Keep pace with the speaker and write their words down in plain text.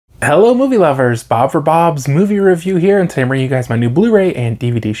Hello movie lovers, Bob for Bob's Movie Review here, and today I'm bringing you guys my new Blu-ray and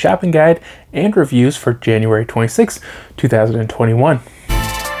DVD shopping guide and reviews for January 26, 2021.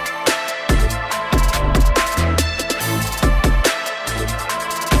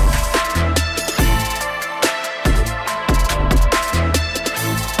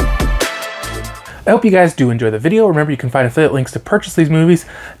 I hope you guys do enjoy the video. Remember, you can find affiliate links to purchase these movies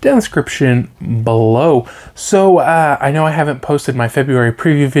down in the description below. So I know I haven't posted my February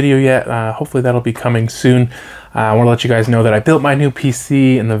preview video yet. Hopefully that'll be coming soon. I want to let you guys know that I built my new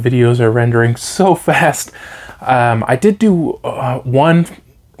PC and the videos are rendering so fast. I did do one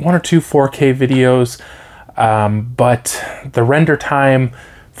or two 4K videos, but the render time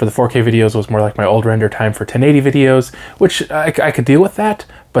for the 4K videos was more like my old render time for 1080 videos, which I could deal with that,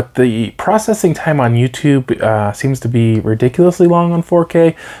 but the processing time on YouTube seems to be ridiculously long on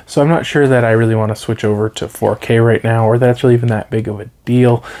 4K, so I'm not sure that I really want to switch over to 4K right now, or that's really even that big of a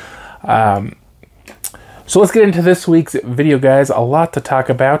deal. So let's get into this week's video, guys. A lot to talk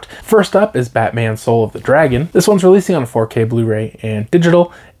about. First up is Batman Soul of the Dragon. This one's releasing on 4K Blu-ray and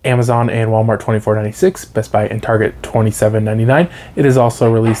digital. Amazon and Walmart $24.96, Best Buy and Target $27.99. It is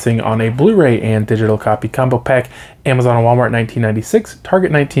also releasing on a Blu-ray and digital copy combo pack. Amazon and Walmart $19.96,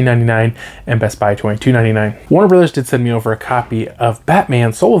 Target $19.99, and Best Buy $22.99. Warner Brothers did send me over a copy of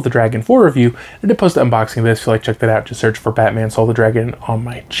Batman Soul of the Dragon for review. I did post an unboxing of this. If you like, check that out. Just search for Batman Soul of the Dragon on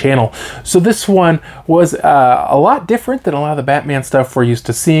my channel. So this one was a lot different than a lot of the Batman stuff we're used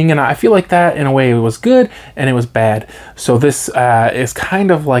to seeing, and I feel like that in a way it was good and it was bad. So this is kind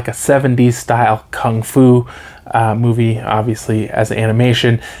of like a 70s style kung fu movie, obviously as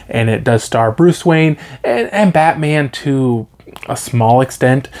animation, and it does star Bruce Wayne and Batman to a small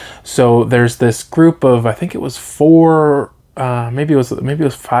extent. So there's this group of, I think it was four, maybe it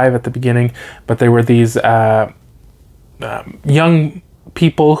was five at the beginning, but they were these young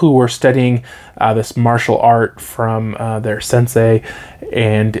people who were studying this martial art from their sensei,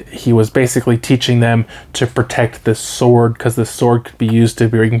 and he was basically teaching them to protect this sword, because the sword could be used to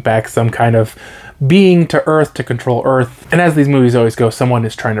bring back some kind of being to Earth, to control Earth. And as these movies always go, someone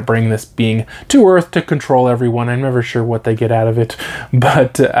is trying to bring this being to Earth to control everyone. I'm never sure what they get out of it,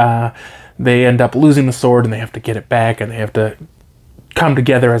 but they end up losing the sword and they have to get it back, and they have to come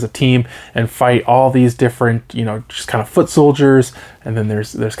together as a team and fight all these different, you know, just kind of foot soldiers, and then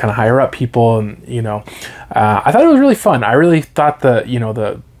there's kind of higher up people, and you know, I thought it was really fun. I really thought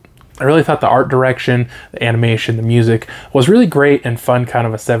I really thought the art direction, the animation, the music was really great and fun, kind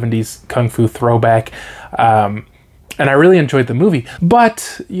of a 70s kung fu throwback. And I really enjoyed the movie,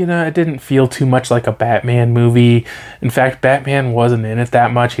 but, you know, it didn't feel too much like a Batman movie. In fact, Batman wasn't in it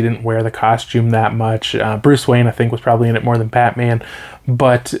that much. He didn't wear the costume that much. Bruce Wayne, I think, was probably in it more than Batman.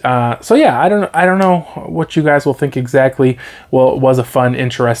 But, so yeah, I don't know what you guys will think exactly. Well, it was a fun,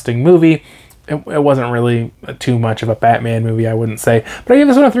 interesting movie. It wasn't really too much of a Batman movie, I wouldn't say. But I give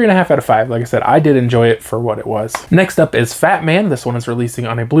this one a 3.5 out of 5. Like I said, I did enjoy it for what it was. Next up is Fatman. This one is releasing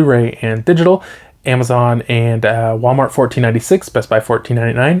on a Blu-ray and digital. Amazon and Walmart $14.96, Best Buy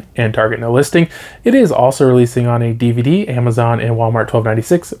 $14.99, and Target no listing. It is also releasing on a DVD. Amazon and Walmart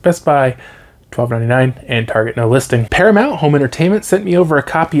 $12.96, Best Buy $12.99, and Target no listing. Paramount Home Entertainment sent me over a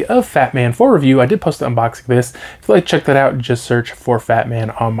copy of Fatman for review. I did post an unboxing of this. If you'd like to check that out, just search for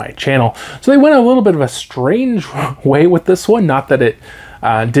Fatman on my channel. So they went a little bit of a strange way with this one. Not that it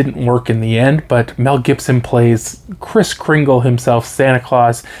didn't work in the end, but Mel Gibson plays Kris Kringle himself, Santa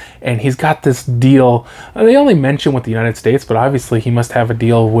Claus, and he's got this deal. They only mention with the United States, but obviously he must have a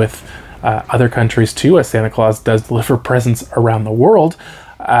deal with other countries too, as Santa Claus does deliver presents around the world.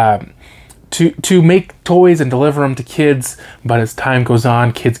 To make toys and deliver them to kids, but as time goes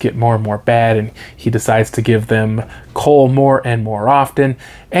on, kids get more and more bad, and he decides to give them coal more and more often,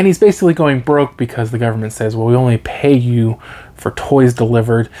 and he's basically going broke because the government says, well, we only pay you for toys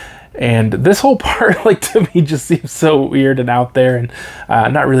delivered. And this whole part, like, to me just seems so weird and out there,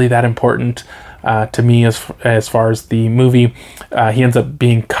 and not really that important to me as far as the movie. He ends up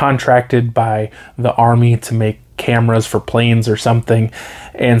being contracted by the army to make cameras for planes or something,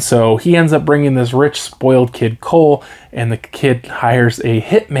 and so he ends up bringing this rich spoiled kid Cole, and the kid hires a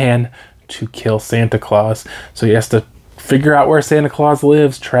hitman to kill Santa Claus. So he has to figure out where Santa Claus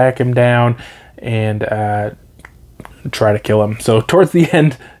lives, track him down, and try to kill him. So towards the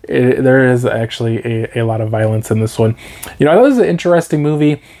end, there is actually a lot of violence in this one. You know, it was an interesting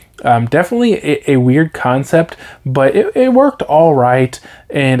movie. Definitely a weird concept, but it worked all right,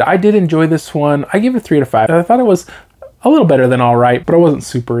 and I did enjoy this one. I give it 3 out of 5. I thought it was a little better than all right, but I wasn't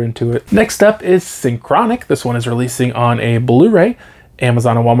super into it. Next up is Synchronic. This one is releasing on a Blu-ray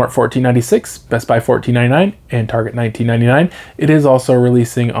Amazon and Walmart $14.96, Best Buy $14.99, and Target $19.99. It is also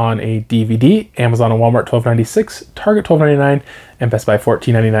releasing on a DVD, Amazon and Walmart $12.96, Target $12.99, and Best Buy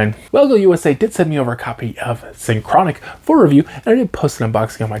 $14.99. Lego USA did send me over a copy of Synchronic for review, and I did post an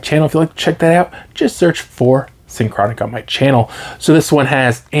unboxing on my channel. If you'd like to check that out, just search for Synchronic on my channel. So this one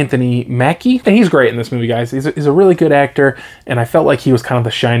has Anthony Mackie, and he's great in this movie, guys. He's a really good actor, and I felt like he was kind of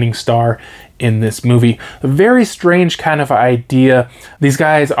the shining star in this movie. A very strange kind of idea. These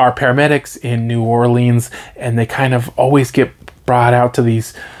guys are paramedics in New Orleans, and they kind of always get brought out to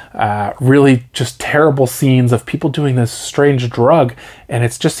these really just terrible scenes of people doing this strange drug, and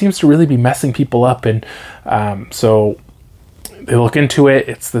it just seems to really be messing people up. And so they look into it.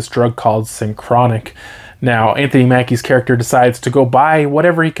 It's this drug called Synchronic. Now, Anthony Mackie's character decides to go buy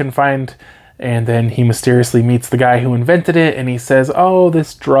whatever he can find, and then he mysteriously meets the guy who invented it, and he says, oh,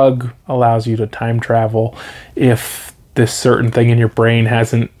 this drug allows you to time travel if this certain thing in your brain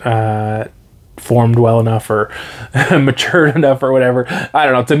hasn't formed well enough or matured enough or whatever. I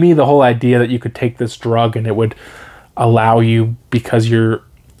don't know. To me, the whole idea that you could take this drug and it would allow you, because you're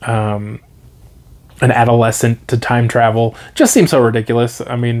an adolescent, to time travel just seems so ridiculous.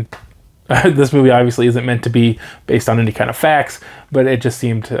 I mean, this movie obviously isn't meant to be based on any kind of facts, but it just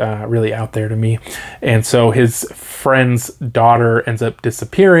seemed really out there to me. And so his friend's daughter ends up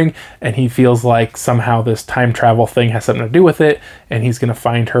disappearing, and he feels like somehow this time travel thing has something to do with it, and he's going to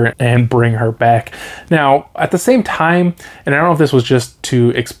find her and bring her back. Now, at the same time, and I don't know if this was just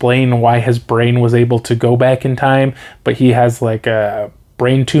to explain why his brain was able to go back in time, but he has like a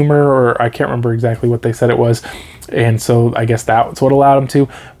brain tumor, or I can't remember exactly what they said it was. And so I guess that's what allowed him to.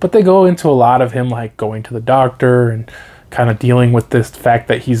 But they go into a lot of him like going to the doctor and kind of dealing with this fact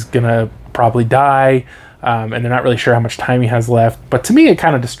that he's gonna probably die, and they're not really sure how much time he has left. But to me, it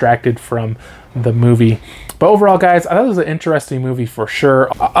kind of distracted from the movie. But overall, guys, I thought it was an interesting movie for sure.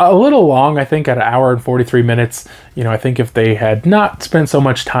 A little long, I think, at 1 hour and 43 minutes. You know, I think if they had not spent so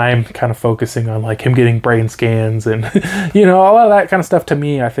much time kind of focusing on like him getting brain scans and, you know, all of that kind of stuff, to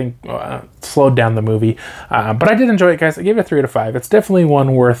me, I think slowed down the movie. But I did enjoy it, guys. I gave it a 3 out of 5. It's definitely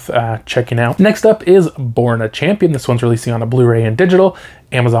one worth checking out. Next up is Born a Champion. This one's releasing on a Blu-ray and digital.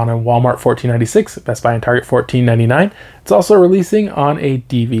 Amazon and Walmart $14.96, Best Buy and Target $14.99. It's also releasing on a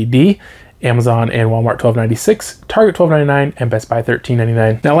DVD. Amazon and Walmart $12.96, Target $12.99, and Best Buy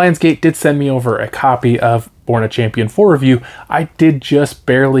 $13.99. Now, Lionsgate did send me over a copy of Born a Champion for review. I did just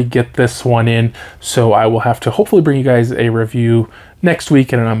barely get this one in, so I will have to hopefully bring you guys a review next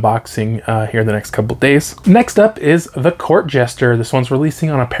week and an unboxing here the next couple days. Next up is The Court Jester. This one's releasing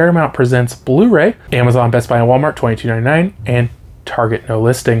on a Paramount Presents Blu-ray. Amazon, Best Buy, and Walmart $22.99, and Target no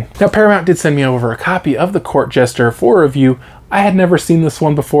listing. Now, Paramount did send me over a copy of The Court Jester for review. I had never seen this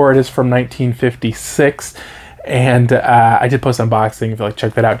one before. It is from 1956, and I did post unboxing. If you like,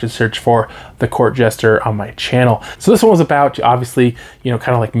 check that out. Just search for The Court Jester on my channel. So this one was about, obviously, you know,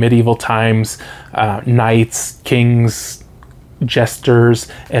 kind of like medieval times, knights, kings, jesters,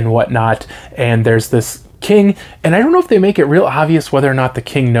 and whatnot. And there's this king, and I don't know if they make it real obvious whether or not the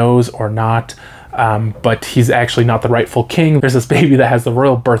king knows or not, but he's actually not the rightful king. There's this baby that has the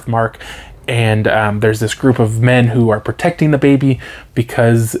royal birthmark, and there's this group of men who are protecting the baby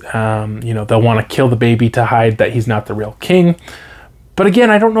because, you know, they'll want to kill the baby to hide that he's not the real king. But again,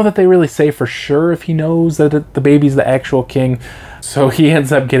 I don't know that they really say for sure if he knows that the baby's the actual king. So he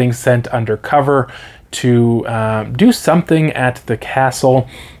ends up getting sent undercover to do something at the castle.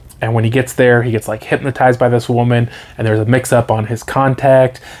 And when he gets there, he gets like hypnotized by this woman, and there's a mix-up on his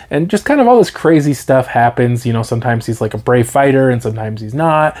contact, and just kind of all this crazy stuff happens. You know, sometimes he's like a brave fighter, and sometimes he's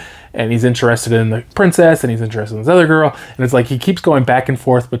not, and he's interested in the princess, and he's interested in this other girl, and it's like he keeps going back and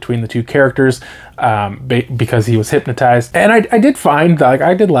forth between the two characters because he was hypnotized. And I did find that, like,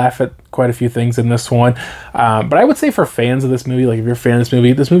 I did laugh at quite a few things in this one, but I would say for fans of this movie, like if you're a fan of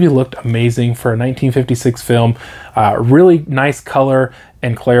this movie looked amazing for a 1956 film. Really nice color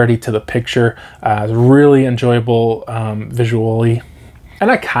and clarity to the picture. It's really enjoyable visually.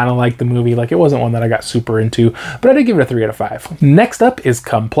 And I kind of liked the movie. Like, it wasn't one that I got super into, but I did give it a 3 out of 5. Next up is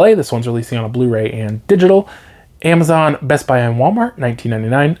Come Play. This one's releasing on a Blu-ray and digital. Amazon, Best Buy, and Walmart,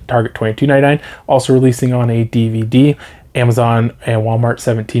 $19.99. Target, $22.99. Also releasing on a DVD. Amazon and Walmart,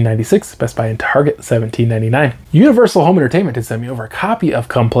 $17.96. Best Buy and Target, $17.99. Universal Home Entertainment did send me over a copy of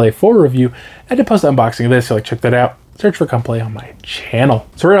Come Play for review. I did post an unboxing of this, so like, check that out. Search for Come Play on my channel.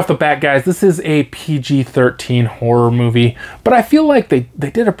 So right off the bat, guys, this is a PG-13 horror movie, but I feel like they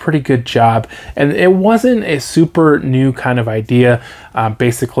did a pretty good job, and it wasn't a super new kind of idea.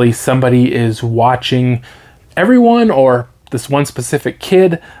 Basically, somebody is watching everyone, or this one specific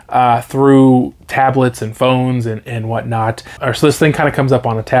kid through tablets and phones and whatnot. So this thing kind of comes up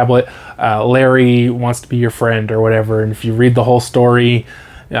on a tablet. Larry wants to be your friend or whatever, and if you read the whole story,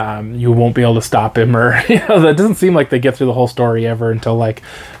 you won't be able to stop him, or that doesn't seem like they get through the whole story ever until like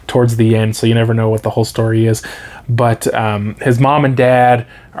towards the end, so you never know what the whole story is. But his mom and dad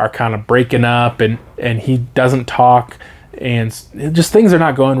are kind of breaking up, and he doesn't talk, and just things are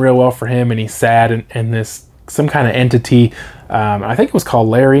not going real well for him, and he's sad, and this some kind of entity, I think it was called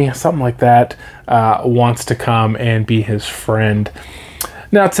Larry, something like that, wants to come and be his friend.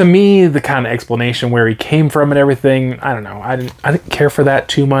 Now, to me, the kind of explanation where he came from and everything, I don't know. I didn't care for that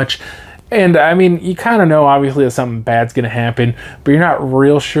too much. And I mean, you kind of know obviously that something bad's going to happen, but you're not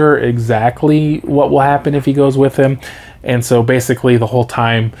real sure exactly what will happen if he goes with him. And so basically the whole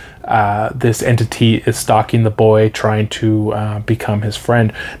time, this entity is stalking the boy, trying to become his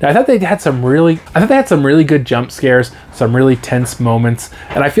friend. Now, I thought they had some really good jump scares, some really tense moments,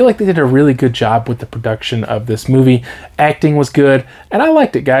 and I feel like they did a really good job with the production of this movie. Acting was good, and I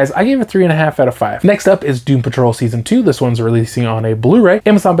liked it, guys. I gave it 3.5 out of 5. Next up is Doom Patrol Season 2. This one's releasing on a Blu-ray.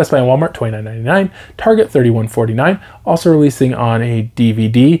 Amazon, Best Buy, and Walmart, $29.99. Target, $31.49. Also releasing on a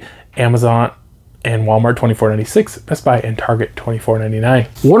DVD. Amazon and Walmart, $24.96, Best Buy and Target,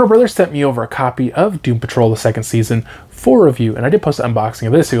 $24.99. Warner Brothers sent me over a copy of Doom Patrol, the second season, for review, and I did post an unboxing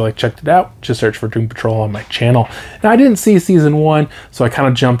of this. If you like checked it out, just search for Doom Patrol on my channel. Now, I didn't see season 1, so I kind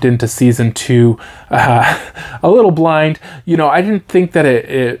of jumped into season 2 a little blind. You know, I didn't think that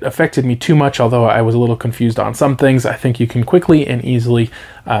it affected me too much, although I was a little confused on some things. I think you can quickly and easily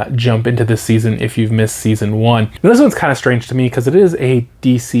jump into this season if you've missed season 1. Now, this one's kind of strange to me because it is a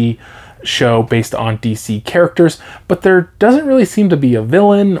DC show based on DC characters, but there doesn't really seem to be a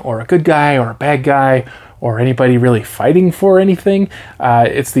villain or a good guy or a bad guy or anybody really fighting for anything.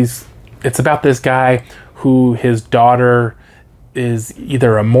 It's about this guy who his daughter is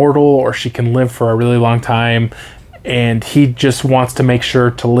either immortal or she can live for a really long time, and he just wants to make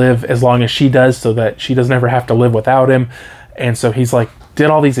sure to live as long as she does so that she doesn't ever have to live without him. And so he's like did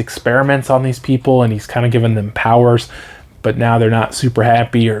all these experiments on these people, and he's kind of given them powers, but now they're not super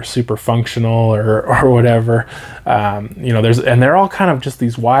happy or super functional or whatever. You know, and they're all kind of just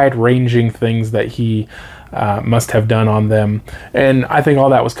these wide-ranging things that he must have done on them. And I think all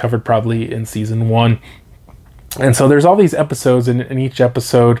that was covered probably in season 1. And so there's all these episodes, and in each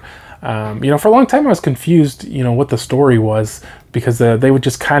episode, you know, for a long time I was confused, you know, what the story was, because they would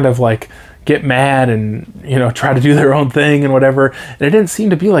just kind of like get mad and, you know, try to do their own thing and whatever. And it didn't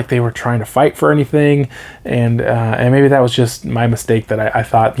seem to be like they were trying to fight for anything. And maybe that was just my mistake, that I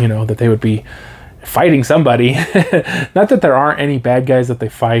thought, you know, that they would be fighting somebody. Not that there aren't any bad guys that they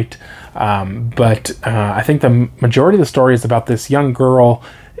fight, but I think the majority of the story is about this young girl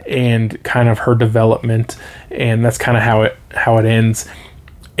and kind of her development, and that's kind of how it ends.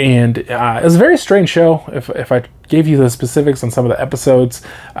 And it was a very strange show. If I gave you the specifics on some of the episodes,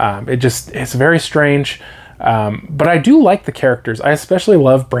 it's very strange. But I do like the characters. I especially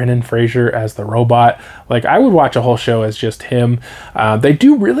love Brendan Fraser as the robot. Like, I would watch a whole show as just him. They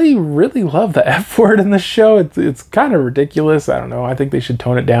do really, really love the F word in this show. It's kind of ridiculous. I don't know. I think they should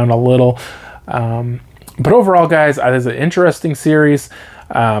tone it down a little. But overall, guys, it's an interesting series.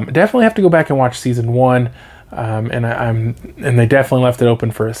 Definitely have to go back and watch season 1. And they definitely left it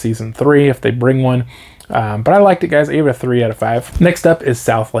open for a season 3 if they bring one. But I liked it, guys. I gave it a 3 out of 5. Next up is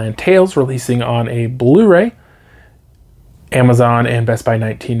Southland Tales, releasing on a Blu-ray. Amazon and Best Buy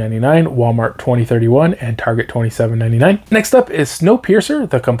 $19.99, Walmart $20.31, and Target $27.99. Next up is Snowpiercer,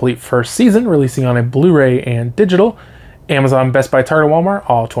 the complete first season, releasing on a Blu-ray and digital. Amazon, Best Buy, Target, Walmart,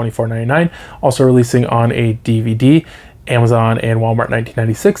 all $24.99. Also releasing on a DVD. Amazon and Walmart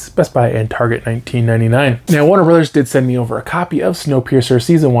 $19.96, Best Buy and Target $19.99. Now, Warner Brothers did send me over a copy of Snowpiercer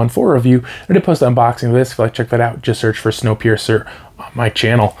Season 1 for review. I did post an unboxing of this. If you'd like to check that out, just search for Snowpiercer on my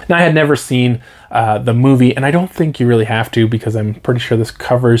channel. Now, I had never seen the movie, and I don't think you really have to, because I'm pretty sure this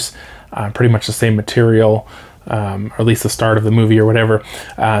covers pretty much the same material, or at least the start of the movie or whatever.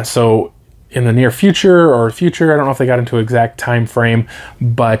 So in the near future or future, I don't know if they got into an exact time frame,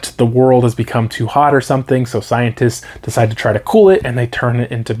 but the world has become too hot or something, so scientists decide to try to cool it, and they turn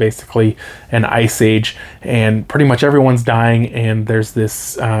it into basically an ice age, and pretty much everyone's dying, and there's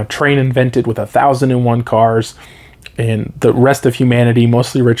this train invented with 1,001 cars, and the rest of humanity,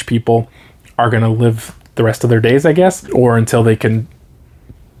 mostly rich people, are going to live the rest of their days, I guess, or until they can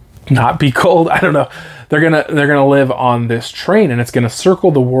not be cold. I don't know. They're gonna live on this train, and it's gonna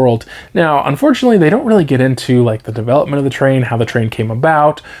circle the world. Now, unfortunately, they don't really get into like the development of the train, how the train came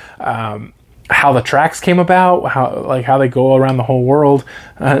about, how the tracks came about, how they go around the whole world.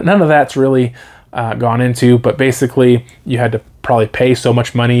 None of that's really gone into, but basically you had to probably pay so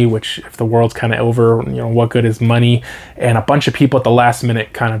much money, which if the world's kind of over, you know, what good is money? And a bunch of people at the last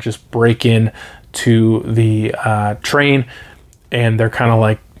minute kind of just break in to the train, and they're kind of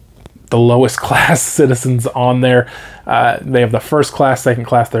like the lowest class citizens on there. They have the first class, second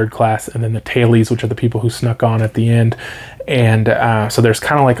class, third class, and then the tailies, which are the people who snuck on at the end. And so there's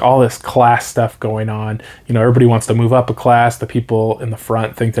kind of like all this class stuff going on. You know, everybody wants to move up a class. The people in the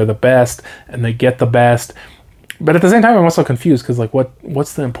front think they're the best, and they get the best. But at the same time, I'm also confused because, like,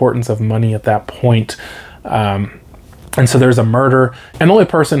 what's the importance of money at that point? And so there's a murder, and the only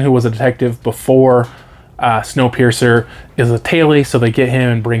person who was a detective before Snowpiercer is a tailie, so they get him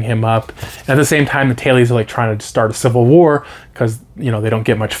and bring him up. And at the same time, the tailies are like trying to start a civil war because, you know, they don't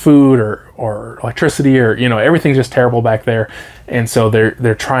get much food or electricity, or, you know, everything's just terrible back there. And so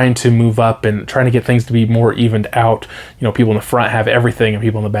they're trying to move up and trying to get things to be more evened out. You know, people in the front have everything and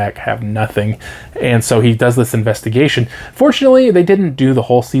people in the back have nothing. And so he does this investigation. Fortunately, they didn't do the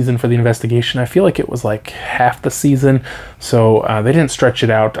whole season for the investigation. I feel like it was like half the season, so they didn't stretch it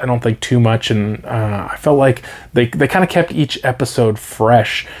out, I don't think, too much. And I felt like they kind of kept each episode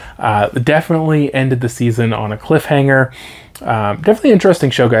fresh. Definitely ended the season on a cliffhanger. Definitely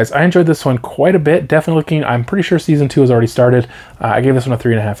interesting show, guys. I enjoyed this one quite a bit. Definitely looking, I'm pretty sure season 2 has already started. I gave this one a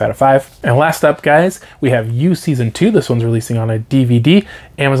 3.5 out of 5. And last up, guys, we have You Season 2. This one's releasing on a DVD.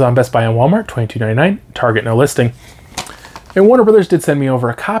 Amazon, Best Buy, and Walmart, $22.99. Target, no listing. And Warner Brothers did send me over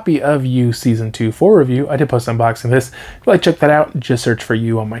a copy of You Season 2 for review. I did post unboxing this. If you'd like to check that out, just search for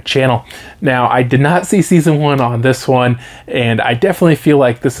You on my channel. Now, I did not see Season 1 on this one, and I definitely feel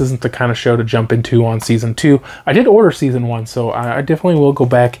like this isn't the kind of show to jump into on Season 2. I did order Season 1, so I definitely will go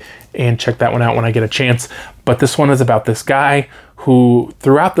back and check that one out when I get a chance. But this one is about this guy who,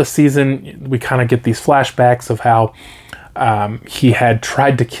 throughout the season, we kind of get these flashbacks of how he had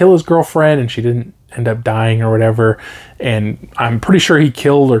tried to kill his girlfriend and she didn't end up dying or whatever, and I'm pretty sure he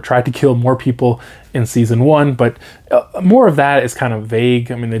killed or tried to kill more people in season 1, but more of that is kind of vague.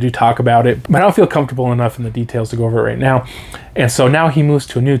 I mean, they do talk about it, but I don't feel comfortable enough in the details to go over it right now. And so now he moves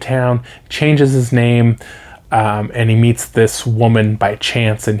to a new town, changes his name, and he meets this woman by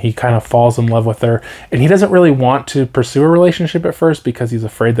chance, and he kind of falls in love with her, and he doesn't really want to pursue a relationship at first because he's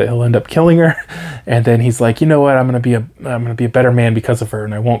afraid that he'll end up killing her. And then he's like, you know what, I'm gonna be a better man because of her,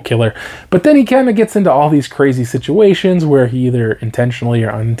 and I won't kill her. But then he kind of gets into all these crazy situations where he either intentionally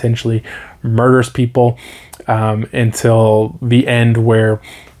or unintentionally murders people, until the end where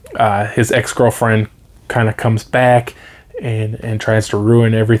his ex-girlfriend kind of comes back and tries to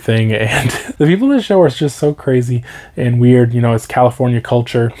ruin everything. And the people in the show are just so crazy and weird. You know, it's California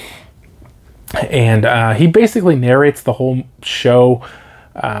culture. And he basically narrates the whole show,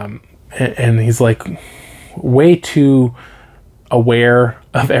 and he's like way too aware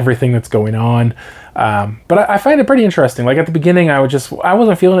of everything that's going on. But I find it pretty interesting. Like at the beginning, I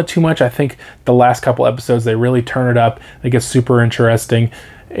wasn't feeling it too much. I think the last couple episodes, they really turn it up. It gets super interesting.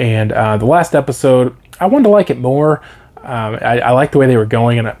 And the last episode, I wanted to like it more. I like the way they were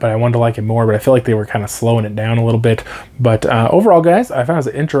going, but I wanted to like it more, but I feel like they were kind of slowing it down a little bit. But overall, guys, I found it was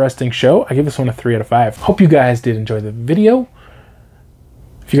an interesting show. I give this one a 3 out of 5. Hope you guys did enjoy the video.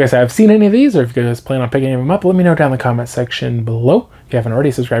 If you guys have seen any of these, or if you guys plan on picking any of them up, let me know down in the comment section below. If you haven't already,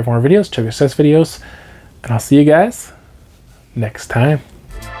 subscribe for more videos, check your success videos, and I'll see you guys next time.